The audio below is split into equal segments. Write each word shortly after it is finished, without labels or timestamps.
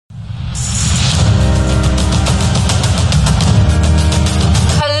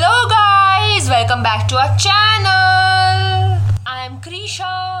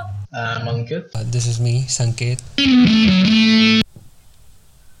Ankit. This is me, Sanket.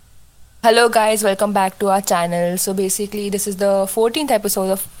 Hello, guys, welcome back to our channel. So, basically, this is the 14th episode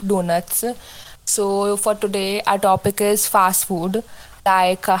of Donuts. So, for today, our topic is fast food,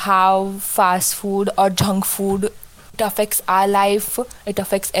 like how fast food or junk food it affects our life, it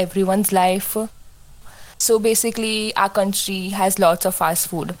affects everyone's life. So, basically, our country has lots of fast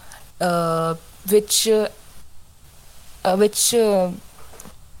food, uh, which which So,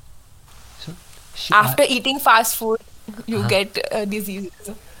 she, after eating fast food, you uh, get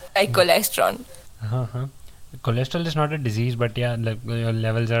diseases like cholesterol. uh, cholesterol is not a disease, but yeah, like your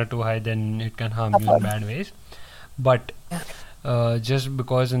levels are too high, then it can harm you in bad ways. But just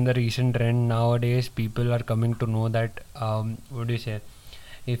because in the recent trend nowadays, people are coming to know that what do you say?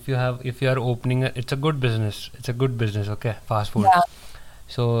 If you are opening, it's a good business. It's a good business. Okay, fast food. Yeah.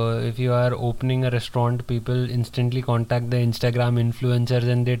 So if you are opening a restaurant, people instantly contact the Instagram influencers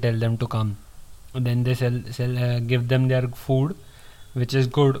and they tell them to come. Then they give them their food, which is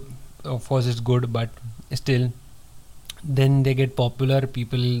good. Of course, it's good, but still, then they get popular.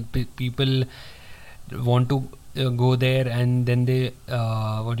 People want to go there, and then they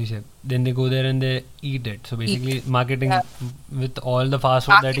what do you say? Then they go there and they eat it. So basically, marketing Yeah. with all the fast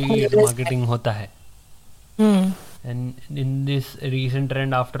food that you Marketing eat, is marketing hota hai. Hmm. And in this recent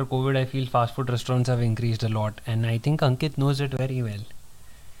trend after COVID, I feel fast food restaurants have increased a lot, and I think Ankit knows it very well.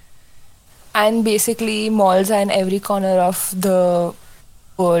 And basically, malls are in every corner of the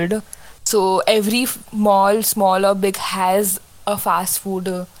world. So every mall, small or big, has a fast food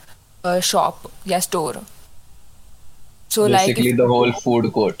shop, yeah, store. So like if Basically, the whole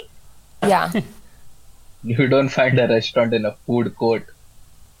food court. yeah, You don't find a restaurant in a food court,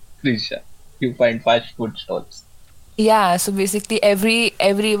 Krisha. You find fast food stalls. yeah. So basically,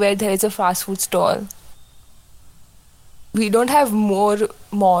 everywhere there is a fast food stall. We don't have more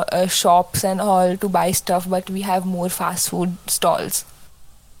shops and all to buy stuff, but we have more fast food stalls.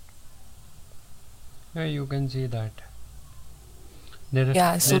 Yeah, you can see that. There,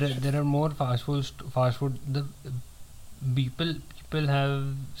 Yeah. So there are more fast food. The people have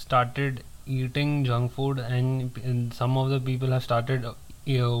started eating junk food, and some of the people have started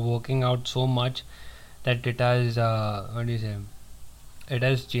working out so much that it has what do you say? It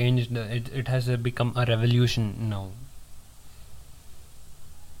has changed. It has become a revolution now.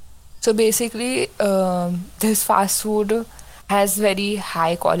 So basically, this fast food has very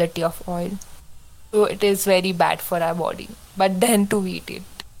high quality of oil. So it is very bad for our body. But then to eat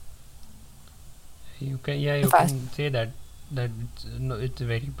it You fast. can say that it's, no, it's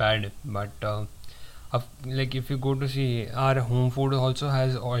very bad. But like if you go to see our home food also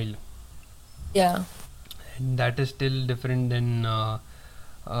has oil, Yeah. and that is still different than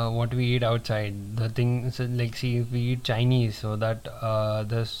what we eat outside. The thing is like see if we eat Chinese, so that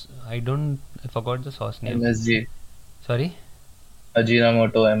this I forgot the sauce name. MSG, Sorry.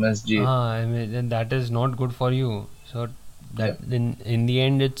 Ajinomoto, MSG. I mean, and that is not good for you. So Yeah. that in the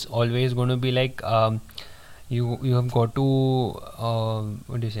end, it's always going to be like you have got to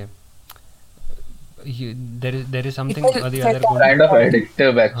what do you say? There is It something will or the other affect going. Kind of our body.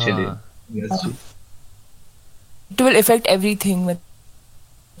 addictive, actually. Uh, MSG. It will affect everything with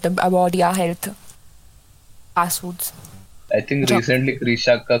our body, our health, fast foods. I think Junk. recently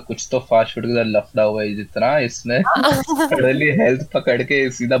Krisha का कुछ तो fast food के साथ लफड़ा हुआ है जितना इसने सडनली हेल्थ पकड़ के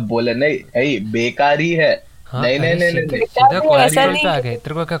सीधा बोले नहीं यही बेकारी है हाँ नहीं नहीं अरे नहीं नहीं सीधा नहीं बेटा सीधा भी ऐसा कोलेस्ट्रॉल नहीं पे आ कि गए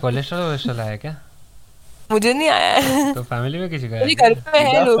तेरे को क्या कोलेस्ट्रॉल वोलेस्ट्रॉल आया क्या मुझे नहीं आया है। तो फैमिली में किसी का है मेरे क्या घर पे है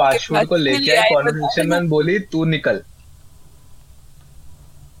सीधा लोग के फास्ट फूड पास को लेके इसीलिए आई आई कॉन्वर्सेशन बता में बोली तू निकल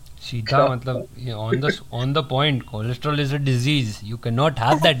सीधा मतलब on the point cholesterol is a disease you can not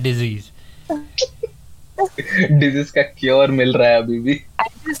have that disease disease का क्योर मिल रहा है अभी भी I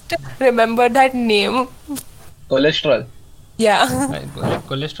just remember that name. Cholesterol Yeah.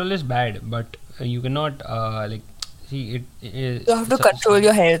 cholesterol is bad but you cannot like see You have to control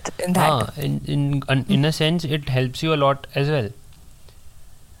your health in that. in a sense it helps you a lot as well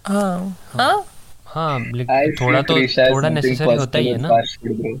हाँ हाँ हाँ हाँ like I थोड़ा feel तो Krisha has थोड़ा something necessary होता ही personal है with ना fast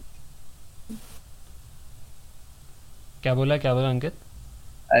food, bro. क्या बोला अंकित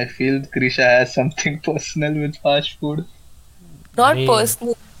I feel Krisha has something personal with fast food. not अरे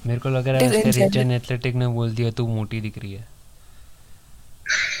personal. मेरे को लग रहा It है is उसके in rich general. And athletic ने बोल दिया तू मोटी दिख रही है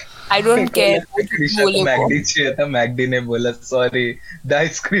I मेरे don't को care लगता है कुछ Krisha को बोले वो। मैगडी चाहिए था मैगडी ने बोला sorry the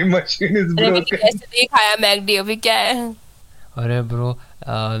ice cream machine is अरे मैंने ब्रोकन कैसे नहीं खाया मैगडी अभी क्या है? अरे bro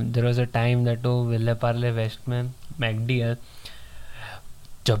there was a time that वो विले पार्ले वेस्ट में मैकडी है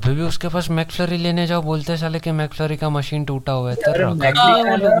जब भी उसके पास मैकफ्लरी लेने जाओ बोलते हैं साले कि मैकफ्लरी का मशीन टूटा हुआ है, तो अरे रखा मैकडी क्या है का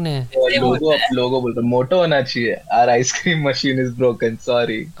वो ना, लोग ने। ऐसे लोगो बोलते हैं। लोगो बोलते मोटो होना चाहिए, our ice cream machine is broken,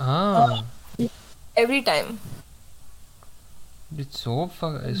 sorry. हाँ, एवरी टाइम। इट्स सो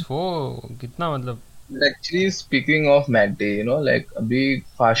कितना मतलब। Actually speaking of McD, like अभी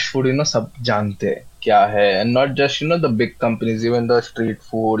फास्ट फूड सब जानते हैं क्या है, and not just the big companies, even the street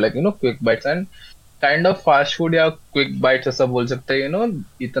food, like quick bytes and kind of fast food या क्विक बाइट्स ऐसा बोल सकते हैं।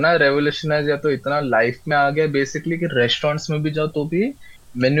 इतना रेवोल्यूशनाइज या तो इतना लाइफ में आ गया बेसिकली कि रेस्टोरेंट्स में भी जाओ तो भी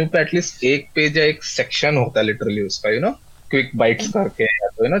मेन्यू पे एटलीस्ट एक पेज या एक सेक्शन होता है लिटरली उसका, क्विक बाइट्स करके, या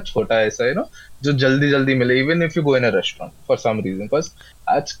तो छोटा ऐसा, जो जल्दी जल्दी मिले, even if you go in a restaurant for some reason. Because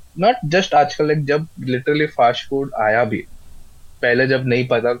आज नॉट जस्ट आजकल, लाइक जब लिटरली फास्ट फूड आया भी, पहले जब नहीं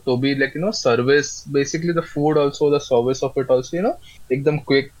पता तो भी, like service basically the food also, the service of it also, एकदम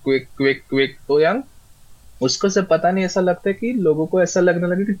क्विक क्विक क्विक क्विक, तो यार उसको से पता नहीं, ऐसा लगता है कि लोगों को ऐसा लगने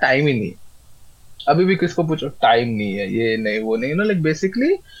लगा कि टाइम ही नहीं है। अभी भी किसको पूछो टाइम नहीं है, ये नहीं वो नहीं, like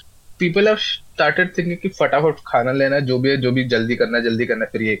basically people have started thinking कि फटाफट खाना लेना है, जो भी है, जो भी जल्दी करना है जल्दी करना है,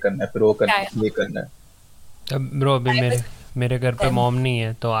 फिर ये करना है, फिर वो करना क्या हम्म। है, ये करना है। अब ब्रो अभी टाइम मेरे इज मेरे घर पे टाइम। मॉम नहीं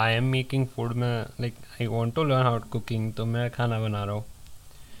है, तो आई एम मेकिंग फूड में, like I want to learn how to cooking, तो मैं खाना बना रहा हूँ।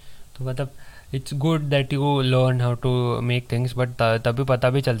 तो मतलब it's good that you learn how to make things, but तभी पता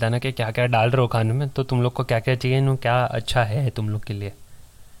भी चलता है ना कि क्या क्या डाल रहे हो खाने में, तो तुम लोग को क्या क्या चाहिए ना, क्या अच्छा है तुम लोग के लिए।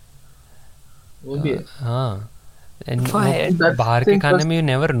 वो भी है। हाँ, एंड वो फायर। दैट्स बाहर के थिंग खाने फर्स्ट। में यू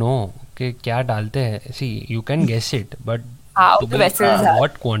नेवर नो कि क्या डालते हैं। See you can guess it, but how to the be vessels are.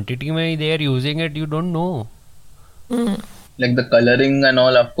 What quantity में they are using it, you don't know. Like the colouring and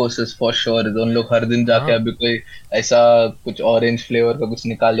all of course is for sure, उन लोग हर दिन जाके, हाँ अभी कोई ऐसा कुछ ऑरेंज फ्लेवर का कुछ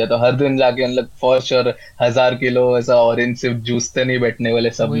निकाल दिया तो हर दिन जाके मतलब फॉर श्योर 1000 किलो ऐसा ऑरेंज सिर्फ जूस तो नहीं बैठने वाले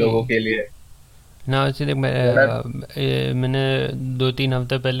सब वही लोगों के लिए। ना, इसलिए There मैंने 2-3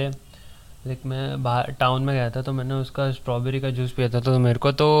 हफ्ते पहले, लाइक मैं बाहर टाउन में गया था, तो मैंने उसका स्ट्रॉबेरी का जूस पिया था, तो मेरे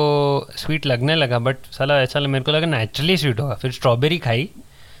को तो स्वीट लगने लगा, बट साला ऐसा मेरे को लगा नेचुरली स्वीट होगा। फिर स्ट्रॉबेरी खाई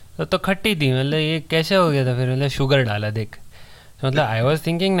तो खट्टी थी, मतलब ये कैसे हो गया था, फिर मतलब शुगर डाला देख, तो मतलब आई वॉज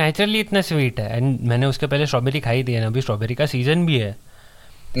थिंकिंग नेचुरली इतना स्वीट है, एंड मैंने उसके पहले स्ट्रॉबेरी खाई थी, अभी स्ट्रॉबेरी का सीजन भी है।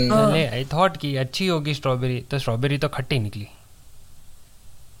 पहले आई थॉट कि अच्छी होगी स्ट्रॉबेरी, तो स्ट्रॉबेरी तो खट्टी निकली।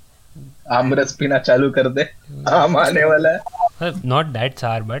 आम रस पीना चालू कर दे, आम आने वाला है। नॉट दैट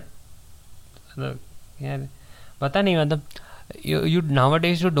सार, बट यार पता नहीं, मतलब you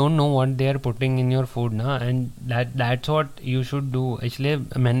nowadays you don't know what they are putting in your food ना, and that's what you should do। इसलिए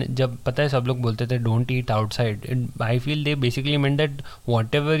मैंने जब पता है सब लोग बोलते थे don't eat outside, I feel they basically meant that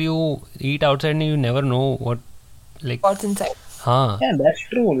whatever you eat outside you never know what, like, What's inside? हाँ Yeah, that's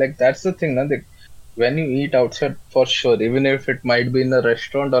true. Like that's the thing, na? Like, when you eat outside, for sure, even if it might be in a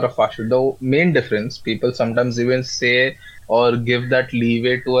restaurant or a fast food, the main difference people sometimes even say or give that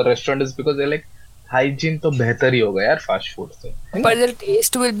leeway to a restaurant is because they're like, hygiene तो बेहतर ही होगा यार fast food से, है ना? But the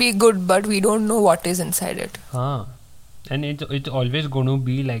taste will be good, but we don't know what is inside it. हाँ, and it's always gonna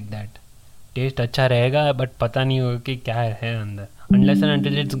be like that. Taste अच्छा रहेगा बट पता नहीं होगा कि क्या है अंदर, unless and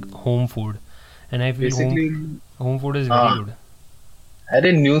until it's home food, and I feel home Basically, home food is very हाँ। गुड।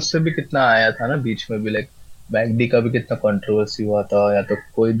 अरे न्यूज से भी कितना आया था ना बीच में भी, लाइक मैकडी का भी कितना कंट्रोवर्सी हुआ था, या तो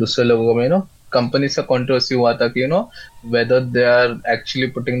कोई दूसरे लोगों में कंपनी से कंट्रोवर्सी हुआ था कि whether they are actually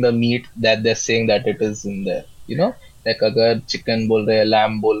putting the meat that they are saying that it is in there, like अगर चिकन बोल रहे हैं,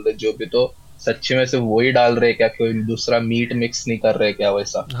 लैम बोल रहे, जो भी, तो सच्ची में सिर्फ वही डाल रहे हैं क्या, कोई दूसरा मीट मिक्स नहीं कर रहे क्या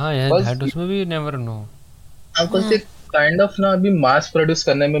वैसा? हाँ यार, बिकॉज दैट उसमें भी never know. Because kind of ना अभी मास प्रोड्यूस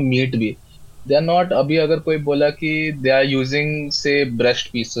करने में मीट भी, दे आर नॉट, अभी अगर कोई बोला कि दे आर यूजिंग से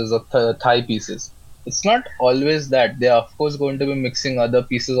ब्रेस्ट पीसेस और thigh pieces, it's not always that they are of course going to be mixing other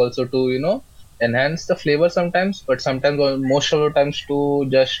pieces also to enhance the flavor sometimes, but sometimes, or most of the times, to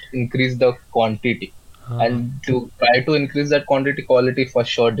just increase the quantity, हाँ and to try to increase that quantity, quality for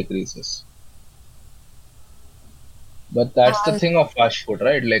sure decreases. But that's the Uh, thing of fast food,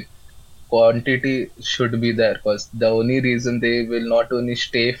 right? Like quantity should be there, because the only reason they will not only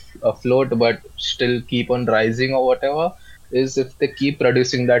stay afloat but still keep on rising or whatever is if they keep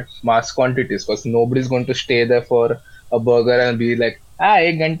producing that mass quantities, because nobody's going to stay there for a burger and be like, ah,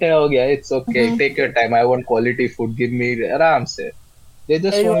 1 घंटे हो गया, it's okay, mhm. take your time, I want quality food, give me आराम से. They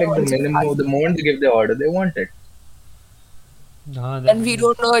just want Everyone like the wants it minimum, fast. the moment they give the order they want it. हाँ And we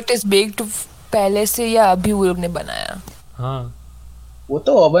don't know it is baked पहले से या अभी वो लोग ने बनाया. हाँ वो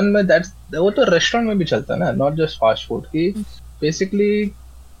तो ओवन में, दैट्स वो तो रेस्टोरेंट में भी चलता है ना, नॉट जस्ट फास्ट फूड की, बेसिकली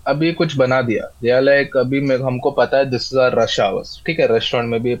अभी कुछ बना दिया, दे आर लाइक, अभी हमको पता है this is our rush hours, ठीक है, रेस्टोरेंट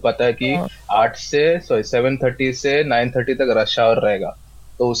में भी पता है कि हाँ. 7:30 से 9:30 तक रश आवर रहेगा,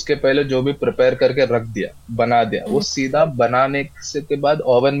 तो उसके पहले जो भी प्रिपेयर करके रख दिया, बना दिया, वो सीधा बनाने से के बाद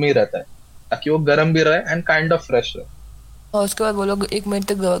ओवन में ही रहता है, ताकि वो गर्म भी रहे एंड काइंड ऑफ फ्रेश रहे। और उसके बाद वो लोग 1 मिनट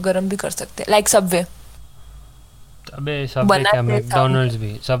तक गर्म भी कर सकते हैं, लाइक सबवे अबे सबवे क्या, बनाते सामने मैकडोनल्ड्स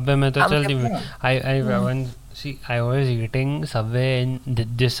भी सबवे में तो सामने। चलती। हाँ। आई once see I was eating subway and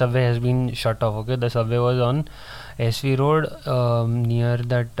this subway has been shut off. Okay, the subway was on SV Road, near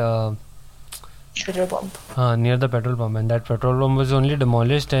that petrol pump. near the petrol pump, and that petrol pump was only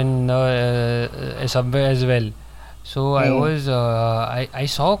demolished, and a subway as well. So I hmm. was I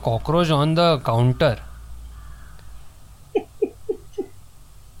saw a cockroach on the counter,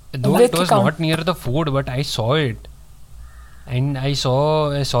 though it break के was count. not near the food, but I saw it. And I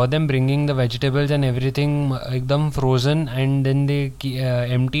saw them bringing the vegetables and everything ekdam frozen, and then they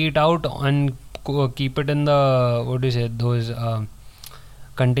empty it out and keep it in the, what do you say, those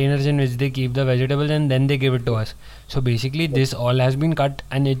containers in which they keep the vegetables, and then they give it to us. So basically this all has been cut,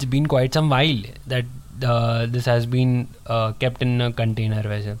 and it's been quite some while that this has been kept in a container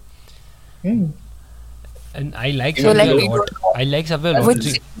vessel. Hmm. And I like So Subway even like a we लोग, lot. don't know I like Subway a I lot. which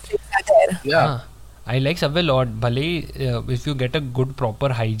think, See, things are there। या, हाँ, I like Subway lot. भले ही if you get a good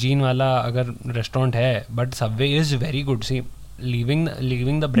proper hygiene वाला अगर restaurant है, but Subway is very good. C,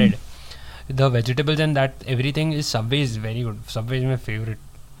 leaving the bread, the vegetables and that everything is, Subway is very good. Subway is my favourite.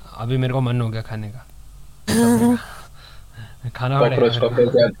 अभी मेरे को मन हो गया खाने का सबवे का, खाना पड़ेगा कॉकरोच मेरे को।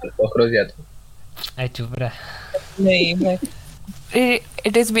 कॉकरोच याद, कॉकरोच याद। ऐ चुप रहा। नहीं but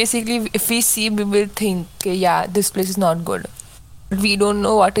it is basically, if we see we will think कि yeah this place is not good, but we don't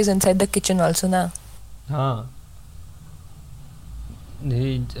know what is inside the kitchen also ना। हाँ,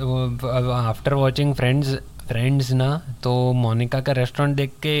 आफ्टर वॉचिंग फ्रेंड्स ना, तो मोनिका का रेस्टोरेंट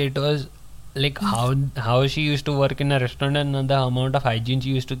देख के it was like how she used to work in a restaurant, and the amount of hygiene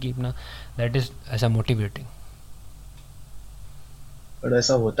she used to keep na, that is as a motivating. But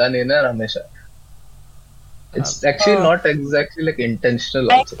ऐसा होता नहीं ना हमेशा। uh, It's actually not exactly like intentional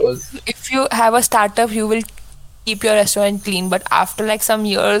Like also, because if you have a startup you will keep your restaurant clean, but after like some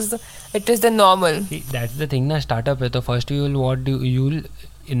years it is the normal। See, that's the thing na, startup है तो first you will what do you will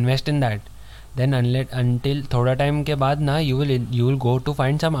invest in that, then until थोड़ा time के बाद ना you will go to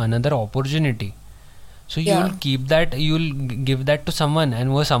find some another opportunity. So you will Yeah। keep that, you will give that to someone,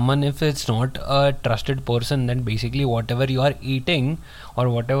 and वो someone, if it's not a trusted person, then basically whatever you are eating or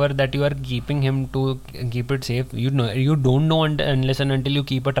whatever that you are keeping him to keep it safe, you know, you don't know unless and until you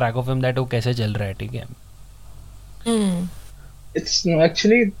keep a track of him that वो कैसे चल रहा है, ठीक है? Hmm।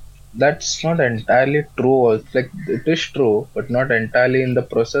 actually that's not entirely true. Like it is true, but not entirely in the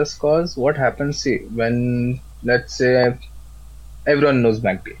process. Cause what happens, see, when let's say everyone knows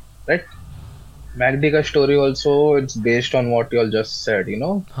MACD, right? MACD ka story also, it's based on what you all just said,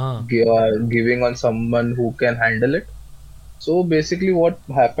 हाँ, giving on someone who can handle it. So basically, what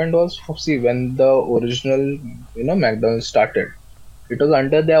happened was, see, when the original, McDonald's started, it was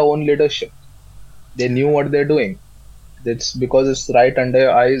under their own leadership. They knew what they're doing. It's because it's right under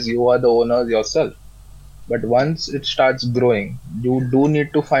your eyes. You are the owners yourself. But once it starts growing, you do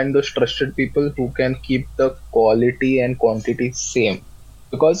need to find those trusted people who can keep the quality and quantity same.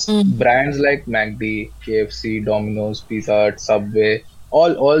 Because Mm. brands like McD, KFC, Domino's, Pizza Hut, Subway,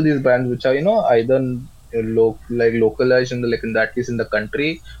 all these brands which are either like localized in the, like in that case in the country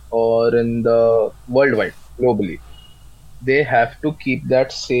or in the worldwide globally, they have to keep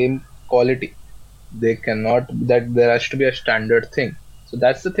that same quality. They cannot, that there has to be a standard thing. So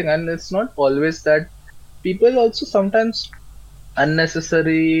that's the thing, and it's not always that. People also sometimes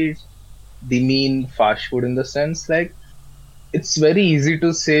unnecessary demean fast food in the sense like it's very easy to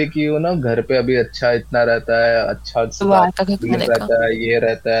say कि घर पे अभी अच्छा इतना रहता है, अच्छा बाहर का क्लीन खाने का। रहता है, ये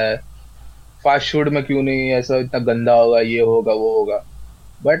रहता है, फास्ट फूड में क्यों नहीं ऐसा इतना गंदा होगा, ये होगा वो होगा।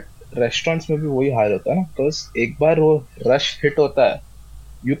 बट रेस्टोरेंट्स में भी वही हाल होता है ना, बिकॉज एक बार वो रश हिट होता है,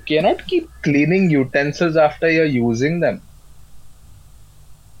 you cannot keep cleaning utensils after you're using them,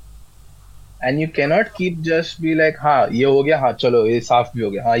 and you cannot keep just be like हाँ ये हो गया, हाँ चलो ये साफ भी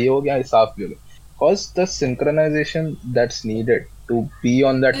हो गया, हाँ ये हो गया, ये साफ भी हो गया, cause the synchronization that's needed to be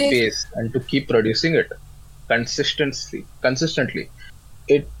on that pace and to keep producing it consistently,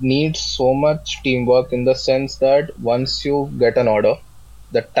 it needs so much teamwork in the sense that once you get an order,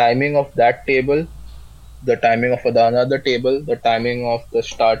 the timing of that table, the timing of the another table, the timing of the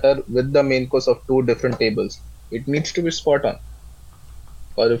starter with the main course of two different tables, it needs to be spot on.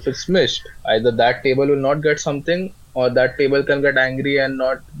 Or if it's missed, either that table will not get something, or that table can get angry and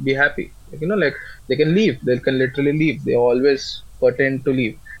not be happy. Like they can leave. They can literally leave. They always pertain to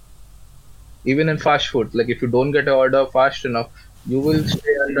leave. Even in fast food, like if you don't get an order fast enough, you will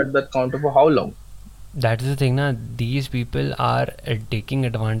stay under that counter for how long? That is the thing, na. These people are taking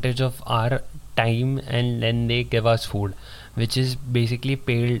advantage of our time, and then they give us food, which is basically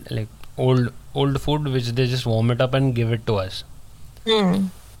paid, like old food, which they just warm it up and give it to us. Hmm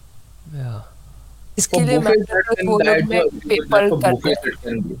Yeah. इसके For लिए buffets, that McDonald's can वो I लोग do में agree with that. Paper For करते buffets, हैं. it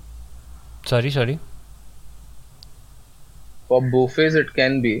can be. Sorry. For buffets, it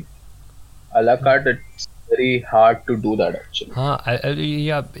can be. A la carte, it's very hard to do that actually.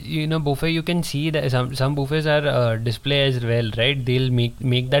 Yeah, buffet. You can see that some buffets are display as well, right? They'll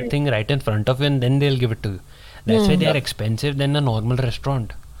make that Mm. thing right in front of you, and then they'll give it to you. That's why they Hmm. are Yeah. expensive than a normal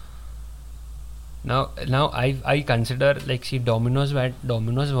restaurant. Now I consider, like, see, Domino's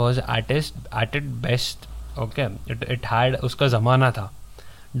was at its best. Okay, it had उसका ज़माना था.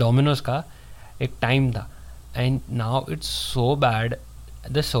 Domino's का एक time था, and now it's so bad.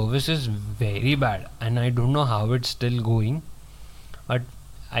 The service is very bad, and I don't know how it's still going. But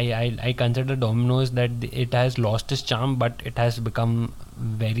I consider Domino's that it has lost its charm, but it has become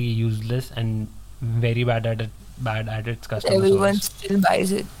very useless and very bad at its customer Everyone service. still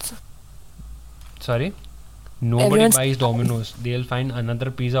buys it. Sorry. Nobody Everyone buys still buys it. Domino's. They'll find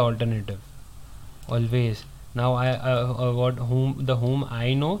another pizza alternative. Always. Now whom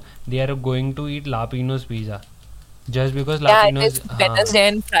I know, they are going to eat Lapino's pizza just because Yeah, it Lapino's. is Wednesday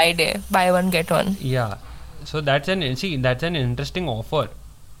and Friday. Buy one get one. Yeah. So that's an interesting offer.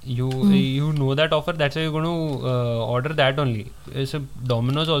 Hmm. You know that offer. That's why you're going to order that only. So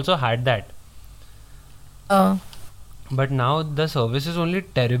Domino's also had that, Uh, but now the service is only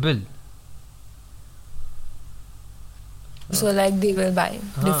terrible. Uh, so like they will buy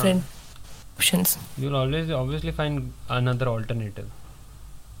huh. different options. You'll always obviously find another alternative.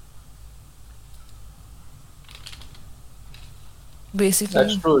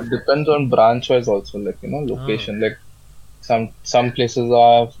 That's Basically, true. It depends on branch wise also, like Huh. location. Like some places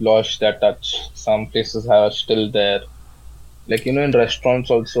have lost their touch. Some places are still there. Like in restaurants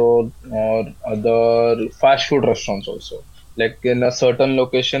also, or other fast food restaurants also. Like in a certain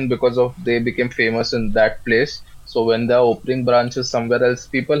location, because of they became famous in that place. So when they're opening branches somewhere else,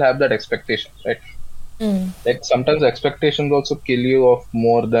 people have that expectations, right? hmm. Like sometimes expectations also kill you of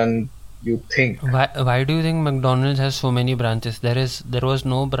more than you think. Why do you think McDonald's has so many branches? There was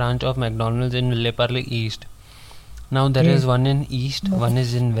no branch of McDonald's in Villeparle East. Now there Hmm. is one in East, one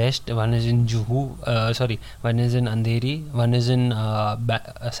is in West, one is in Juhu. Sorry, one is in Andheri, one is in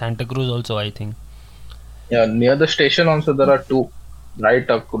Santa Cruz also, I think. Yeah, near the station also there are two, right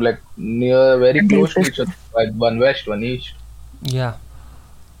up like near very Until close to this. each other, like one west, one east. Yeah.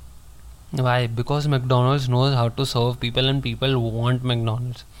 Why? Because McDonald's knows how to serve people, and people want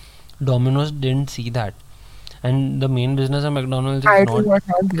McDonald's. Domino's didn't see that, and the main business of McDonald's is Hygiene not. was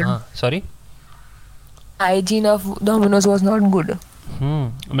not good. Sorry. Hygiene of Domino's was not good.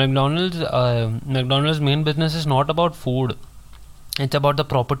 McDonald's main business is not about food. It's about the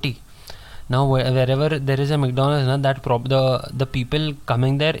property. Now wherever there is a McDonald's, na, the people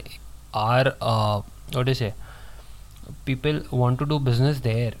coming there are what do you say? People want to do business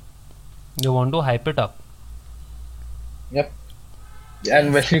there. They want to hype it up. Yep.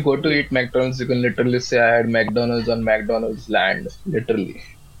 And when Yes. you go to eat McDonald's, you can literally say I had McDonald's on McDonald's land. Literally.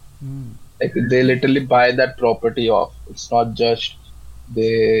 Hmm. Like they literally buy that property off. It's not just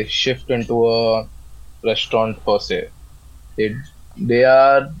they shift into a restaurant per se. They they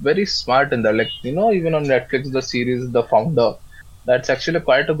are very smart in that. Like even on Netflix, the series The Founder, that's actually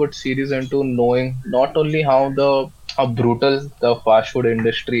quite a good series into knowing not only how brutal the fast food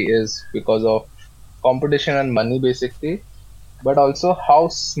industry is because of competition and money basically, but also how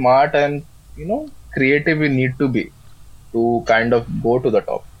smart and creative we need to be to kind of go to the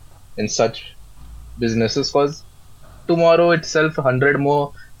top in such businesses. Because tomorrow itself, 100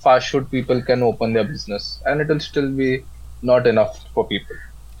 more fast food people can open their business, and it will still be not enough for people.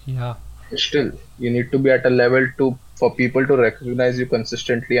 Yeah. Still, you need to be at a level to for people to recognize you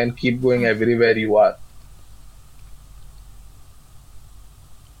consistently and keep going everywhere you are.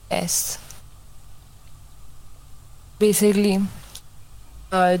 Yes. Basically,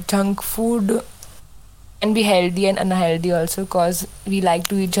 junk food can be healthy and unhealthy also because we like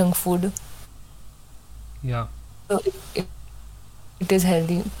to eat junk food. Yeah. So it is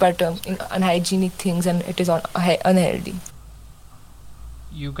healthy, but in unhygienic things and it is unhealthy.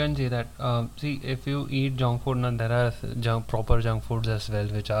 You can say that. See, if you eat junk food, now there are proper junk foods as well,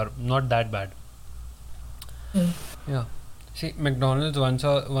 which are not that bad. Mm. Yeah. See, McDonald's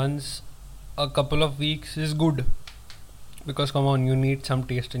once a couple of weeks is good because come on, you need some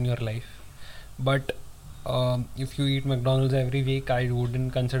taste in your life. But if you eat McDonald's every week, I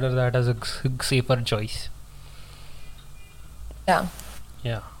wouldn't consider that as a safer choice. Yeah.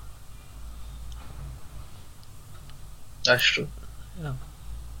 Yeah. That's true. Yeah.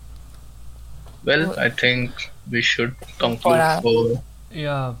 Well, So, I think we should for conclude for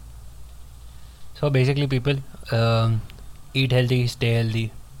Yeah. So basically, people um, eat healthy, stay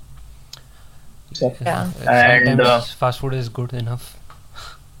healthy. yeah, and Sometimes fast food is good enough.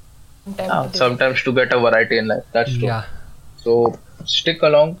 time to take. sometimes to get a variety in life. That's true. Yeah. So stick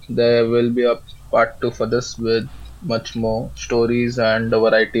along. There will be a part two for this with much more stories and a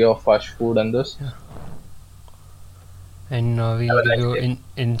variety of fast food and this. Yeah. And Have we'll a give nice you day.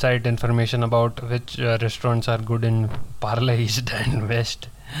 insight information about which restaurants are good in Parla East and West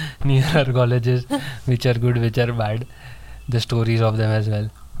near our colleges, which are good, which are bad, the stories of them as well.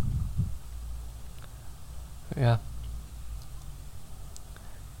 Yeah.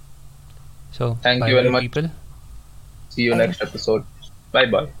 So Thank bye you very bye, much. people. See you Bye. next episode. Bye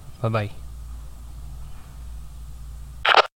bye. Bye bye.